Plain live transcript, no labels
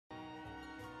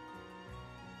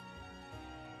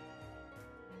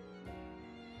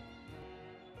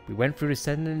We went through the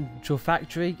central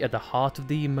factory at the heart of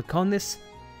the Mechonis.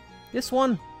 This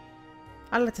one,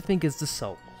 I like to think is the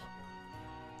soul.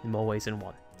 In more ways than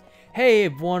one. Hey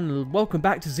everyone, welcome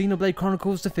back to Xenoblade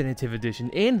Chronicles Definitive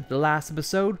Edition. In the last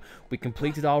episode, we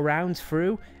completed our rounds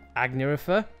through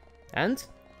Agnifer, and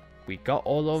we got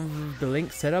all of the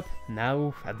links set up.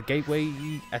 Now, at the gateway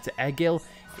at Egil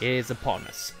is upon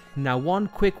us. Now, one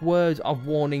quick word of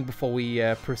warning before we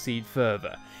proceed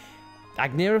further.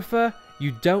 Agnifer,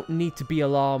 you don't need to be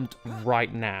alarmed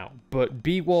right now, but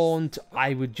be warned,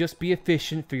 I would just be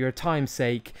efficient for your time's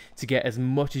sake to get as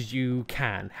much as you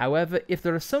can. However, if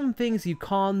there are some things you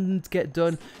can't get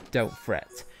done, don't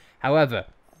fret. However,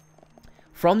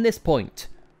 from this point,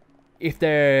 if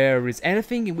there is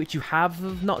anything in which you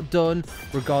have not done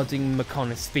regarding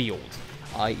Mechonis Field,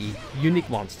 i.e. unique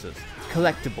monsters,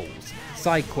 collectibles,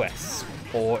 side quests,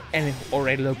 or any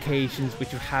locations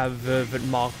which you have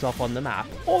marked off on the map,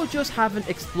 or just haven't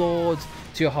explored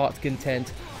to your heart's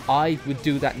content, I would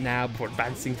do that now before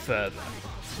advancing further.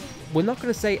 We're not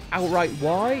going to say outright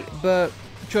why, but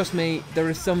trust me, there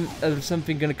is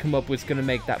something going to come up which is going to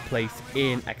make that place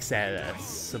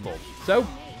inaccessible. So,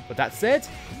 with that said,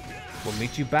 we'll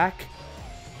meet you back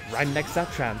right next to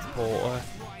that transporter.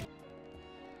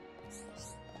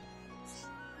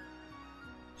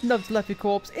 Another Telephy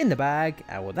corpse in the bag,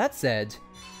 and with that said,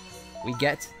 we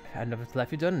get another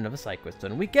Telephy done, another side quest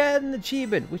done. We get an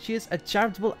achievement, which is a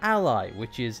charitable ally,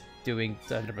 which is doing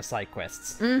another side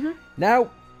quests. Now,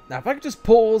 if I could just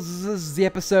pause the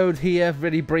episode here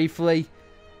really briefly.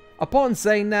 Upon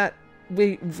saying that,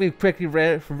 we quickly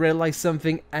realized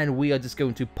something, and we are just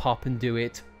going to pop and do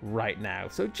it right now.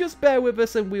 So just bear with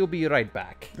us, and we'll be right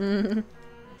back.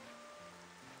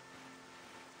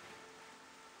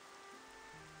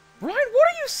 Ryan, what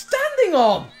are you standing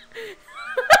on?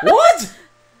 What?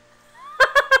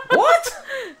 What?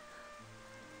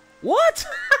 What?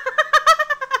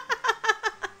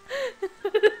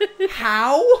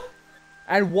 How?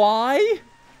 And why?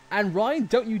 And Ryan,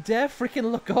 don't you dare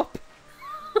freaking look up.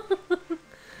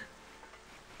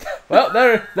 Well,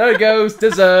 there it goes.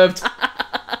 Deserved.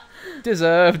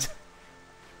 Deserved.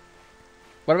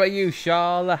 What about you,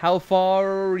 Charlotte? How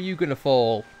far are you gonna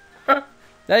fall?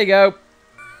 There you go.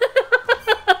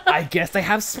 I guess they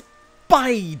have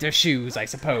spider shoes, I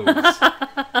suppose.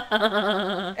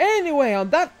 Anyway, on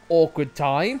that awkward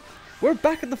time, we're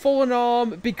back at the Fallen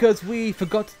Arm because we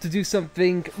forgot to do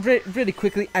something really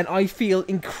quickly, and I feel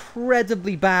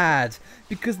incredibly bad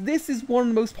because this is one of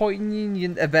the most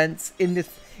poignant events in this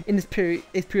period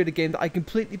of game that I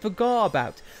completely forgot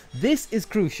about. This is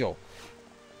crucial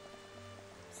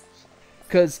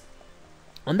because,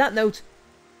 on that note,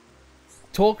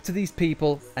 talk to these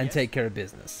people and take care of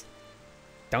business.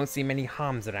 Don't see many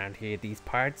harms around here these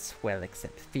parts, well,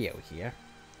 except Theo here.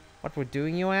 What we're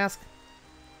doing, you ask?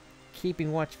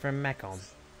 Keeping watch for Mechon.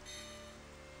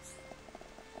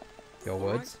 Your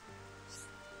words?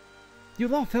 You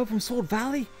lot fell from Sword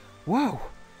Valley? Whoa,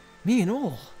 me and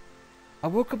all. I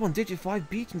woke up on Digit 5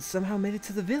 Beach and somehow made it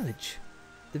to the village.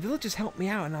 The villagers helped me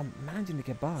out and I'm managing to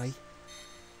get by.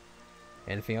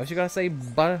 Anything else you gotta say,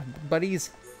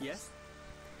 buddies? Yes?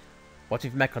 Watch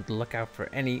with Mechon to look out for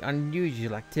any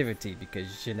unusual activity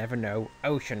because you never know.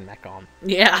 Ocean Mechon.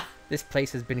 Yeah. This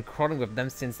place has been crawling with them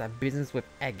since that business with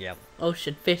Egil.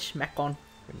 Ocean fish Mechon.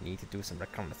 We need to do some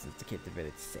reconnaissance to keep the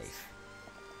village safe.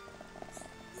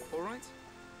 Alright.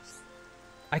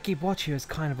 I keep watch here as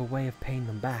kind of a way of paying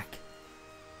them back.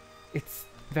 It's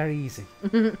very easy.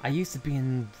 I used to be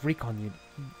in recon,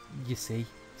 you see,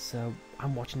 so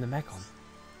I'm watching the Mechon.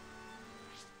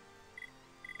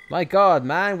 My god,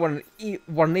 man, what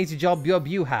an easy job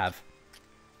you have.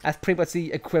 That's pretty much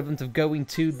the equivalent of going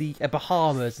to the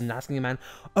Bahamas and asking a man,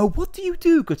 "Oh, what do you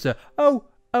do, good sir?" Oh,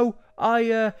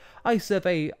 I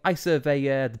survey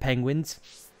the penguins."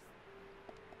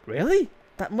 Really?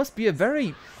 That must be a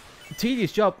very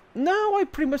tedious job. No, I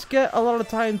pretty much get a lot of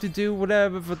time to do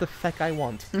whatever the feck I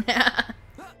want.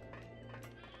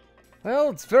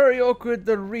 Well, it's very awkward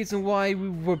the reason why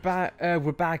we're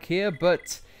back here,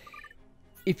 but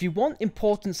if you want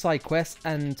important side quests,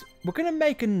 and we're going to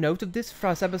make a note of this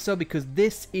for this episode because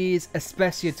this is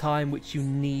especially a time which you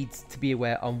need to be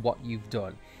aware on what you've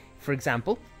done. For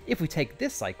example, if we take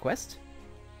this side quest.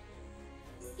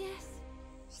 Yes.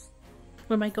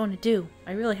 What am I going to do?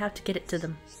 I really have to get it to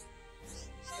them.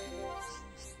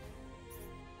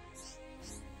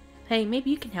 Hey,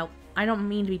 maybe you can help. I don't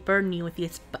mean to be burdening you with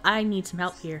this, but I need some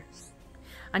help here.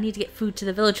 I need to get food to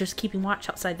the villagers keeping watch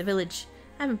outside the village.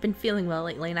 I haven't been feeling well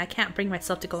lately and I can't bring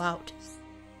myself to go out.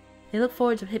 They look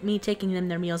forward to me taking them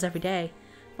their meals every day.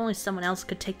 If only someone else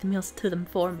could take the meals to them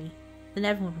for me. Then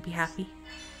everyone would be happy.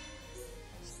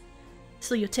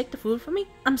 So you'll take the food from me?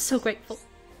 I'm so grateful.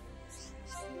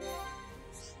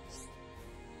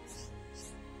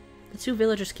 The two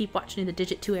villagers keep watching in the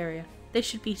Digit 2 area. They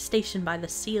should be stationed by the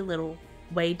sea a little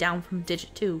way down from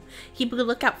Digit 2. Keep a good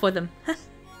lookout for them.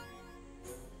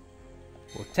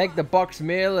 We'll take the box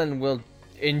meal and we'll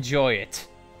enjoy it.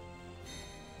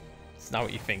 It's not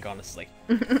what you think, honestly.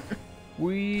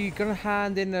 We're gonna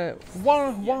hand in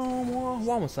one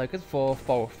more second for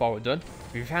we're done.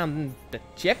 We found the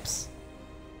chips.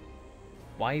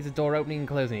 Why is the door opening and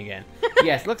closing again?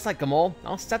 Yes, looks like them all.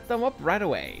 I'll set them up right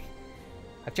away.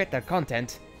 I've checked their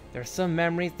content. There are some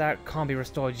memories that can't be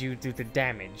restored due to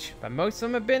damage, but most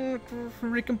of them have been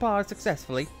recompiled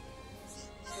successfully.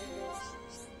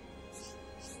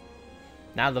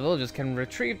 Now the villagers can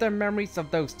retrieve their memories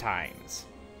of those times.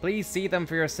 Please see them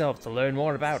for yourself to learn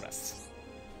more about us.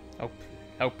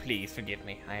 Oh, please forgive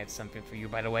me. I have something for you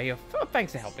by the way of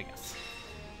thanks for helping us.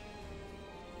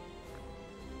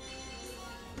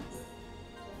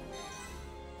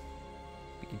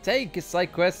 We can take a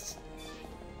side quest,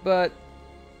 but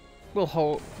we'll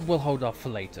hold off for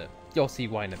later. You'll see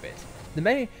why in a bit. The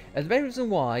main reason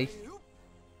why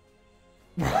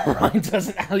Ryan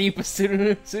doesn't alley-oop as soon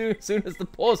as the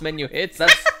pause menu hits.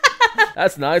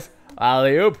 That's nice.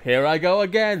 Alley-oop, here I go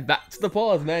again. Back to the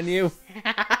pause menu.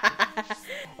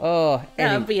 Oh,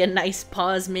 that would be a nice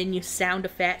pause menu sound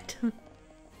effect.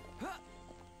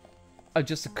 Oh,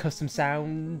 just a custom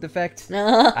sound effect.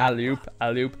 Alley-oop,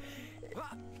 alley-oop.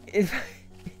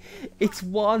 It's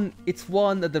one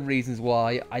of the reasons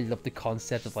why I love the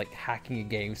concept of like hacking a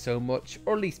game so much,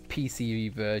 or at least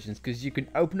PC versions, because you can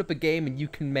open up a game and you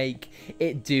can make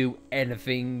it do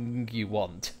anything you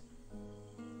want.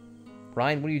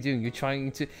 Ryan, what are you doing?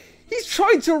 He's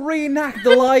trying to reenact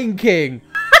the Lion King.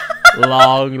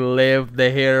 Long live the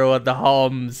hero of the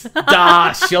Homs.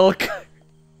 Da shulk.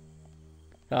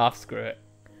 Ah, oh, screw it.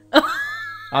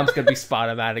 I'm just gonna be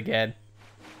Spider-Man again.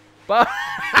 But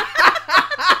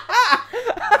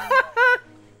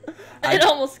it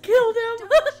almost killed him.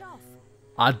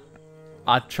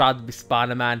 I tried to be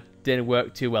Spider-Man, didn't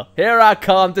work too well. Here I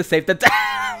come to save the day.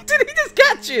 Did he just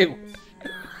catch you?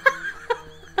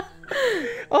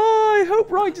 Oh, I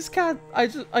hope Ryan just can't. I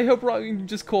hope Ryan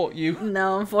just caught you.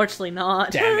 No, unfortunately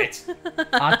not. Damn it!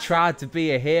 I tried to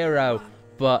be a hero,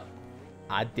 but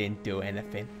I didn't do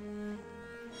anything.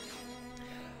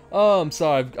 Oh, I'm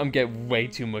sorry. I'm getting way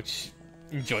too much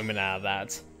enjoyment out of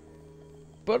that.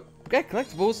 But get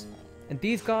collectibles, and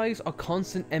these guys are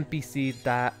constant NPCs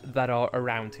that are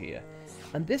around here.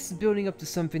 And this is building up to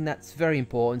something that's very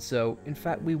important, so in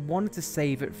fact we wanted to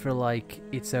save it for like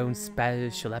its own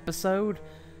special episode.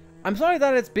 I'm sorry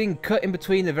that it's being cut in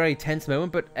between a very tense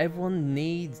moment, but everyone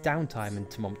needs downtime in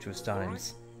tumultuous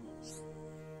times.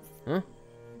 Huh?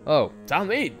 Oh, time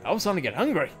to eat. I was starting to get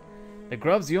hungry. The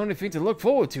grub's the only thing to look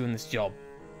forward to in this job.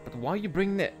 But why are you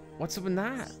bringing it? What's up with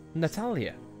that?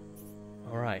 Natalia.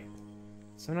 Alright.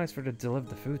 So nice for her to deliver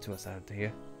the food to us out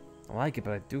here. I like it,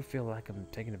 but I do feel like I'm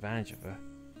taking advantage of her.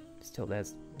 Still,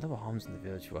 there's no harms in the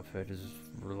village who I've heard is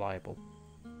reliable.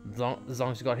 As long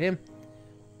as you got him,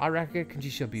 I reckon she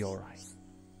should be alright.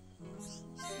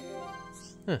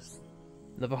 Huh.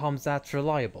 Never harms that's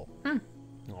reliable.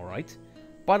 Alright.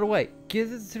 By the way,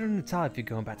 give it to Natalia if you're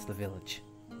going back to the village.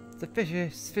 It's a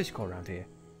fish call around here.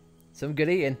 Some good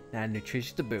eating and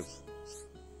nutritious to boot.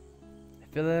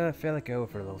 I feel like over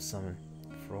for a little something.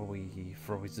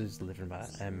 Before we just delivering my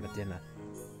dinner.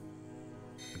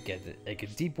 We get a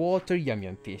deep water yum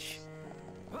yum fish.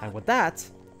 And with that,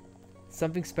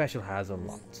 something special has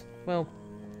unlocked. Well,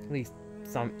 at least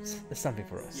something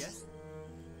for us. Yes.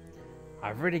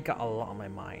 I've really got a lot on my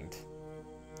mind.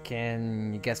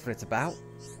 Can you guess what it's about?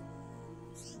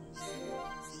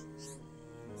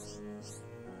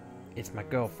 It's my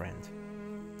girlfriend.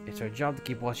 It's her job to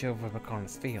keep watch over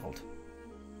Mechonis Field.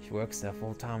 She works there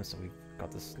full time, so we've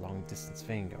got this long distance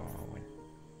thing going on.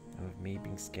 And with me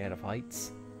being scared of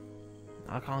heights,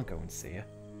 I can't go and see her.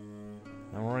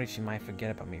 I'm worried she might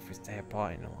forget about me if we stay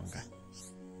apart any longer.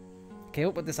 I came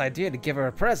up with this idea to give her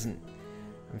a present.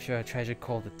 I'm sure a treasure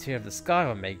called the Tear of the Sky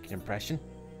will make an impression.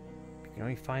 You can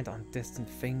only find it on a distant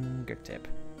fingertip.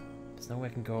 There's no way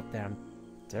I can go up there. I'm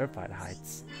terrified of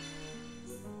heights.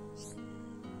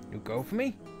 You go for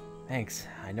me? Thanks.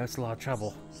 I know it's a lot of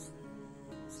trouble.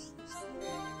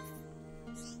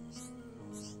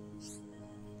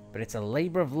 But it's a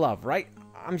labor of love, right?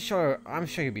 I'm sure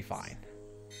you'll be fine.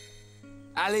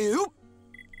 Alley-oop!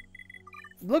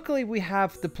 Luckily, we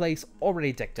have the place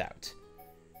already decked out.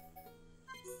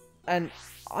 And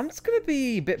I'm just gonna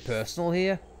be a bit personal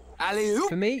here. Alley-oop!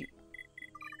 For me,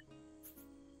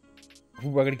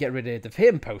 we're gonna get rid of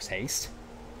him post-haste.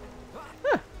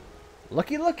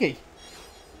 Lucky, lucky.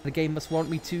 The game must want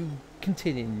me to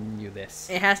continue this.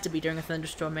 It has to be during a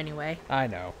thunderstorm anyway. I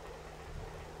know.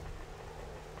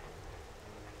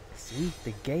 See,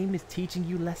 the game is teaching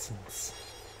you lessons.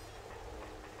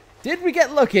 Did we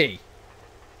get lucky?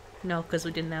 No, because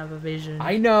we didn't have a vision.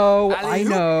 I know, I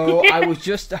know. I was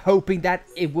just hoping that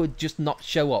it would just not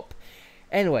show up.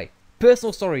 Anyway,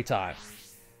 personal story time.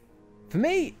 For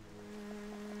me,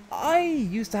 I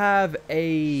used to have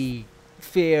a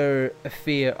fear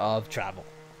of travel.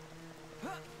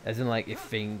 As in, like, if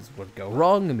things would go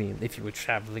wrong. I mean, if you were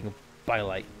traveling by,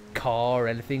 like, car or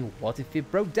anything, what if it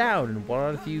broke down? And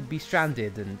what if you'd be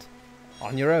stranded and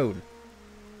on your own?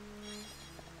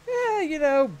 Yeah, you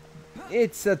know,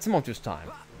 it's a tumultuous time.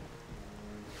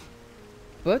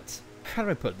 But, how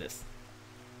do I put this?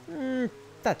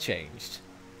 That changed.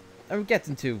 I'll get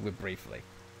into it briefly.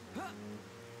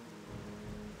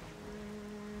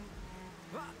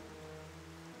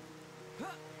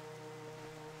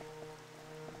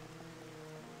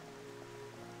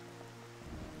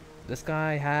 This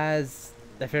guy has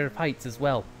a fear of heights as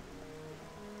well.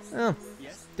 Oh,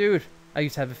 dude, I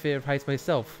used to have a fear of heights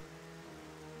myself.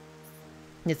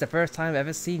 It's the first time I've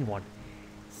ever seen one.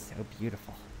 So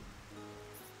beautiful.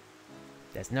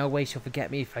 There's no way she'll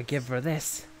forget me if I give her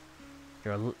this.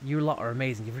 You lot are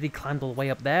amazing. You've really climbed all the way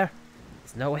up there.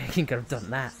 There's no way I can could have done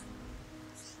that.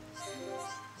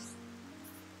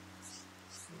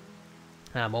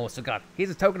 I'm almost forgot. Here's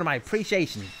a token of my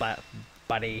appreciation,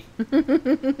 buddy.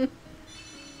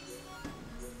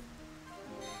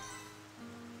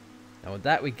 Now with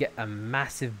that we get a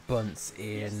massive bunce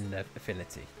in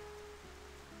affinity.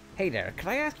 Hey there, can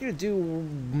I ask you to do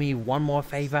me one more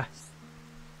favor?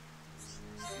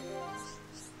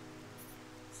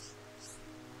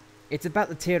 It's about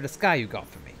the tear of the sky you got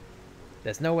for me.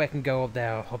 There's no way I can go up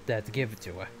there to give it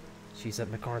to her. She's at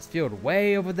Mechonis Field,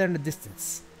 way over there in the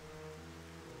distance.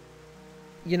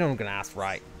 You know I'm gonna ask,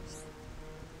 right?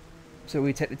 So will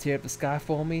you take the tear of the sky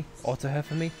for me? Or to her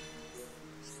for me?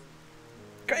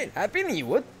 Great, I feeling you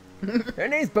would. Her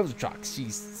name's Bozotrox.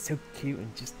 She's so cute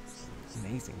and just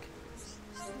amazing.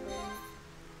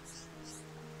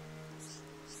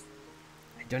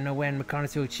 I don't know where in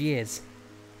Mechonis Field she is.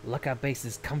 Lookout base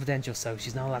is confidential, so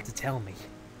she's not allowed to tell me.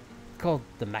 It's called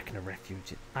the Mechonis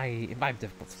Refuge. It might be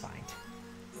difficult to find.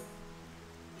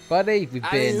 Buddy,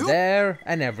 we've been there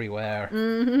and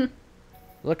everywhere.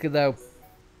 Look at though.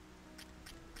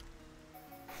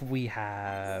 We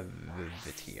have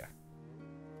it here.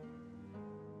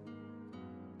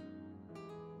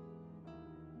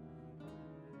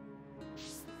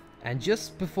 And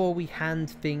just before we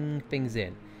hand things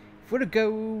in, if we're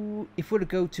to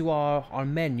go to our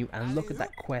menu and look at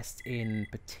that quest in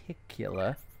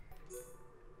particular,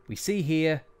 we see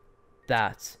here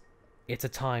that it's a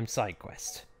timed side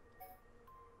quest.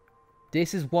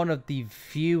 This is one of the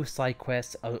few side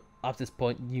quests up this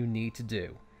point you need to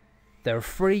do. There are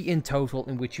 3 in total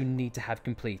in which you need to have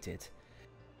completed.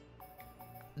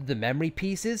 The memory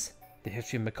pieces, the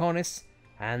history of Mechonis,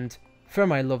 and For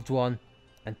My Loved One,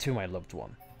 and To My Loved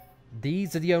One.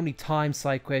 These are the only time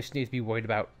side quests you need to be worried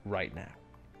about right now.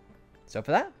 So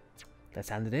for that, let's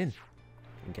hand it in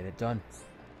and get it done.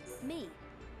 Me.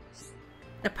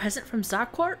 A present from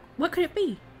Zarkort? What could it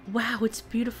be? Wow, it's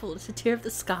beautiful. It's a tear of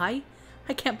the sky.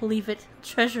 I can't believe it.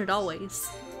 Treasured always.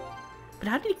 But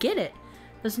how did he get it?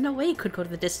 There's no way it could go to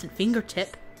the distant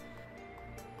fingertip.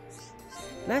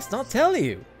 Let's not tell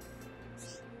you.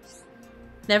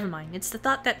 Never mind. It's the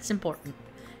thought that's important.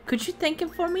 Could you thank him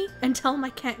for me and tell him I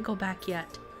can't go back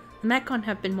yet? The Mechon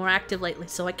have been more active lately,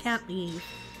 so I can't leave.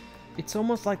 It's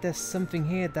almost like there's something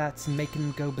here that's making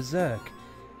them go berserk.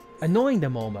 Annoying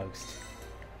them almost.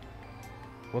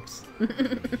 Whoops.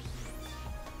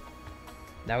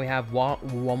 Now we have one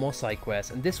more side quest,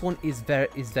 and this one is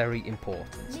very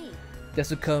important. Me. This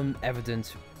will become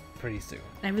evident pretty soon.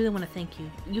 I really want to thank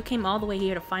you. You came all the way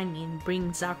here to find me and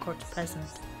bring Zarkort's present.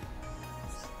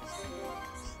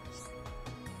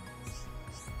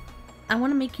 I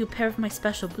want to make you a pair of my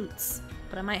special boots,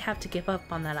 but I might have to give up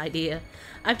on that idea.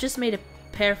 I've just made a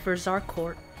pair for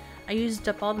Zarkort. I used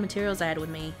up all the materials I had with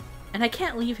me, and I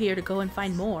can't leave here to go and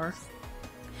find more.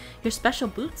 Your special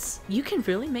boots? You can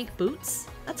really make boots?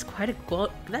 That's quite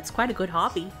a good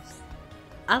hobby.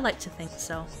 I like to think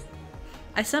so.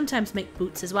 I sometimes make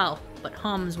boots as well, but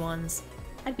Hom's ones.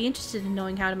 I'd be interested in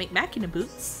knowing how to make Mechina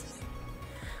boots.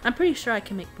 I'm pretty sure I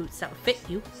can make boots that would fit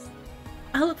you.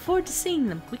 I look forward to seeing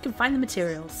them. We can find the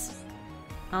materials.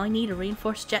 All I need are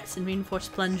reinforced jets and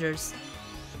reinforced plungers.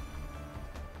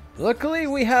 Luckily,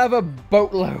 we have a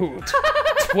boatload.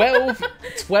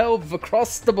 12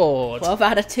 across the board. 12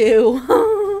 out of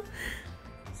 2.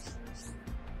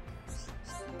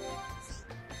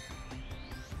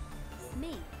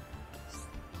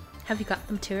 Have you got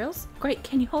the materials? Great,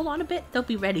 can you hold on a bit? They'll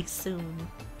be ready soon.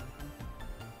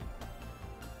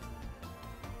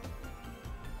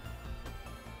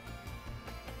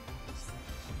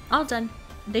 All done.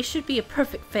 They should be a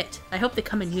perfect fit. I hope they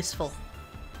come in useful.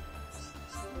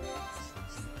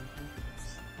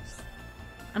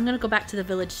 I'm gonna go back to the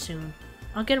village soon.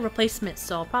 I'll get a replacement,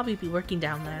 so I'll probably be working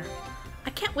down there. I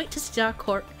can't wait to see our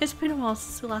court. It's been a while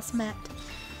since we last met.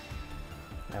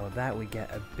 Now with that we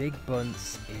get a big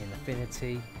bunce in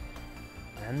Affinity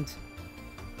and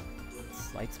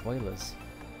slight spoilers.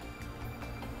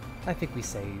 I think we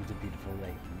saved a beautiful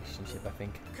relationship, I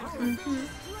think.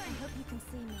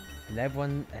 And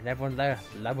everyone there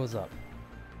levels up.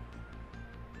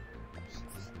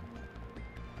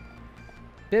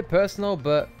 Bit personal,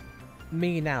 but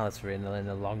me and Alice were in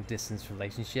a long distance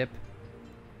relationship.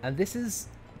 And this is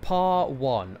part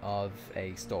 1 of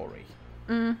a story.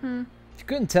 If you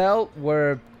couldn't tell,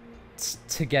 we're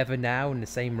together now in the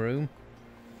same room.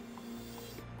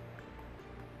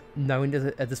 Knowing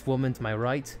this woman to my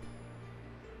right,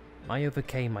 I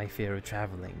overcame my fear of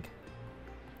traveling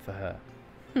for her.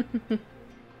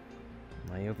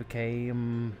 I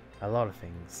overcame a lot of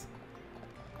things.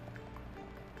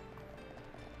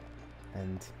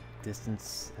 And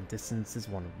distance is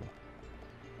one of them.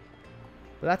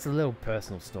 But that's a little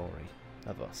personal story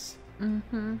of us.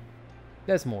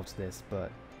 There's more to this,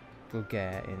 but we'll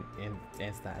get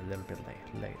into that a little bit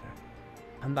later.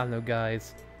 And I know,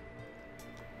 guys,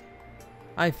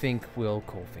 I think we'll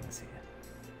call things here.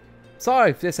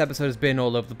 Sorry if this episode has been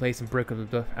all over the place and broke up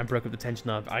the tension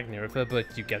of Agni River,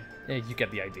 but you get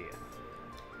the idea.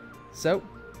 So,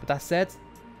 with that said,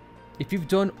 if you've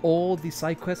done all the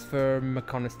side quests for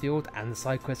Mechonis Field and the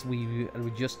side quests we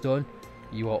just done,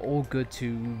 you are all good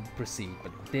to proceed.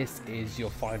 But this is your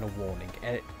final warning.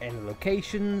 Any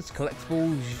locations,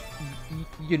 collectibles,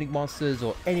 unique monsters,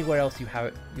 or anywhere else you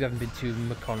haven't been to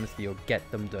Mechonis Field, get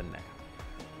them done now.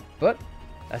 But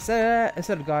I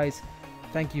said, guys,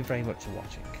 thank you very much for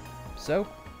watching. So,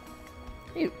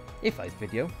 if you like this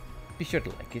video, be sure to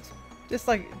like it.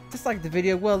 Dislike the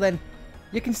video, well then,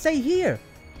 you can stay here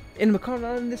in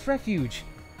this refuge.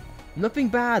 Nothing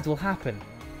bad will happen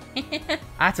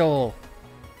at all.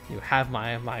 You have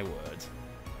my word.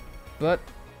 But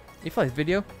if you like this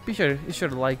video, be sure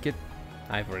to like it.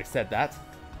 I've already said that.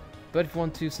 But if you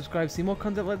want to subscribe to see more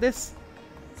content like this,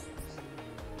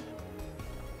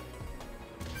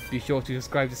 be sure to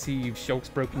subscribe to see Shulk's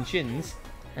broken shins.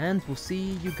 And we'll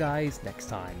see you guys next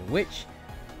time, which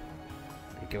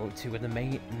we go to in the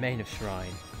main of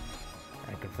Shrine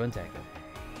and confront Egil.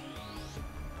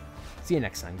 See you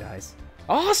next time, guys.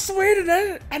 Oh, sweet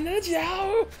energy,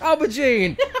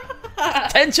 aubergine!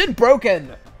 Tension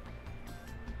broken!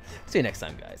 See you next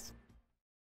time, guys.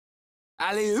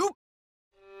 Alley-oop!